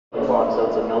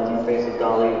It's a melting face of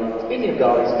Dalí. Speaking of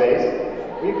Dali's face,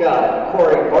 we've got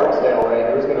Barksdale right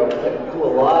here who's going to do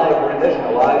a live rendition,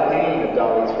 a live painting of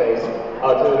Dali's face to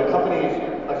an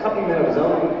accompaniment of his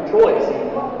own choice. He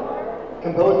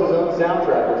composed his own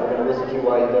soundtrack, which we're going to listen to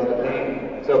while he does the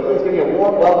painting. So please give me a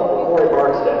warm welcome for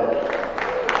Barksdale.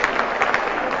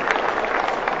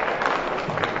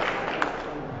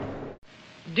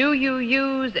 Do you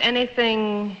use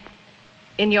anything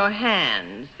in your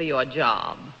hands for your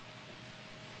job?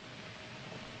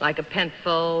 Like a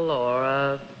pencil or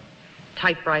a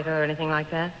typewriter or anything like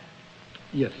that?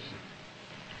 Yes.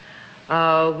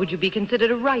 Would you be considered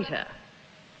a writer?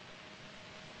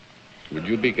 Would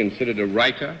you be considered a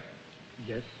writer?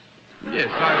 Yes. Yes,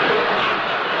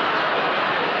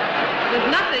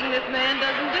 There's nothing this man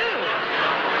doesn't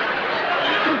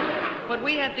do. What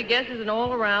we have to guess is an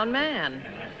all-around man.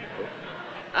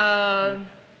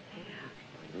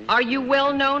 Are you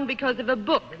well known because of a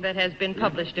book that has been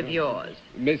published of yours?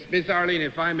 Miss Arlene,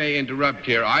 if I may interrupt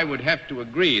here, I would have to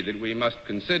agree that we must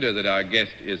consider that our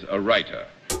guest is a writer.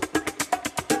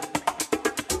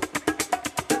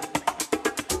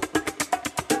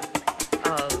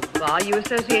 Are you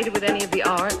associated with any of the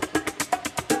arts?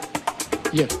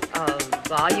 Yes.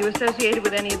 Are you associated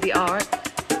with any of the arts?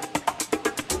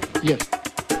 Yes.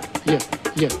 Yes.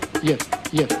 Yes. Yes.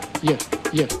 Yes. Yes.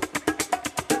 Yes.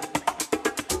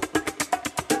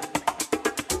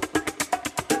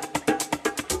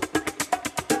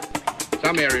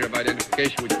 Some area of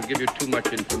identification which would give you too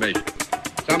much information.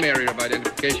 Some area of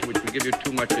identification which would give you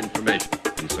too much information.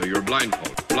 And so you're blindfold.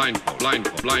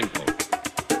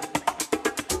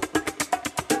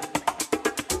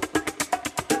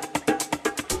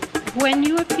 When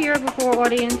you appear before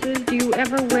audiences, do you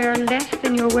ever wear less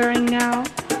than you're wearing now?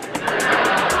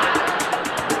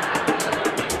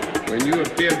 When you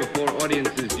appear before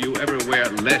audiences, do you ever wear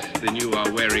less than you are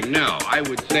wearing now? I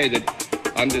would say that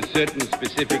under certain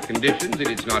specific conditions, it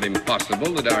is not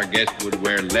impossible that our guest would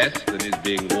wear less than is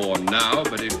being worn now,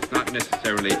 but it's not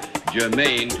necessarily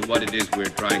germane to what it is we're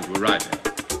trying to arrive at.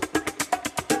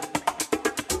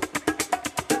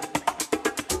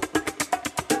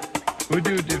 Could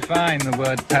you define the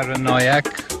word paranoiac?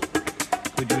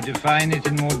 Could you define it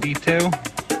in more detail?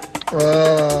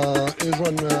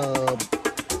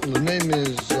 The name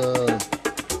is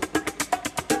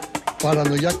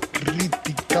paranoiac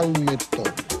critical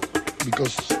method,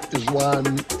 because it's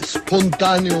one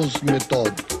spontaneous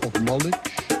method of knowledge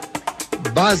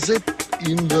based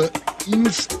in the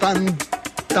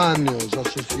instantaneous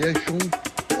association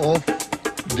of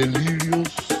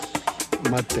delirious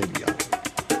material.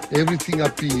 Everything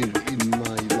appears in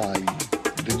my life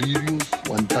delirious,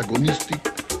 antagonistic,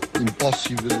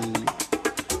 impossible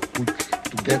put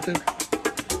together.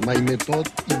 My method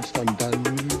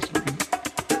instantaneously.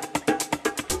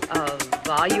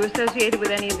 Are you associated with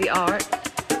any of the arts?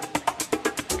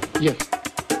 Yes.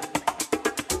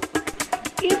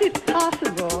 Is it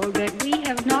possible that we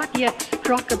have not yet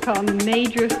struck upon the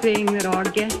major thing that our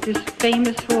guest is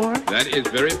famous for? That is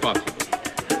very possible.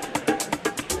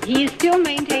 He is still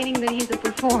maintaining that he's a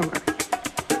performer.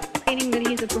 Maintaining that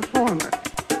he's a performer.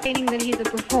 Maintaining that he's a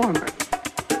performer.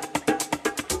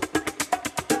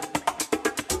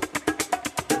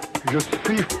 Je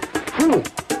suis fou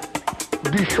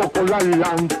du chocolat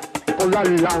lent,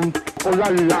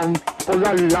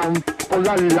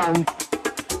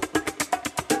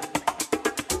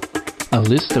 A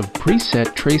list of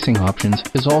preset tracing options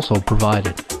is also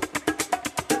provided.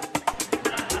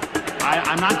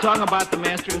 I'm not talking about the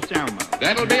master of ceremony.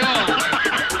 That'll be all.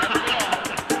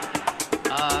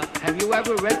 Have you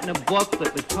ever written a book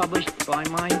that was published by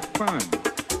my firm?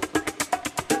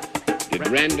 Did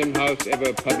Random House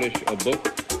ever publish a book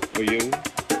for you?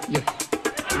 Yes.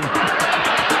 And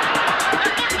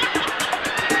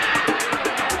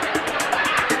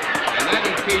that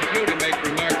will teach you to make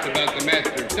remarks about the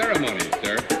master of ceremonies,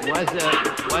 sir.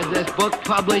 Was this book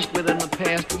published within the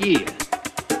past year?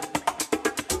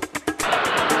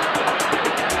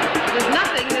 There's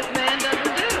nothing this man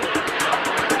doesn't do.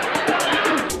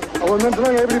 I will not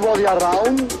bring everybody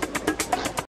around.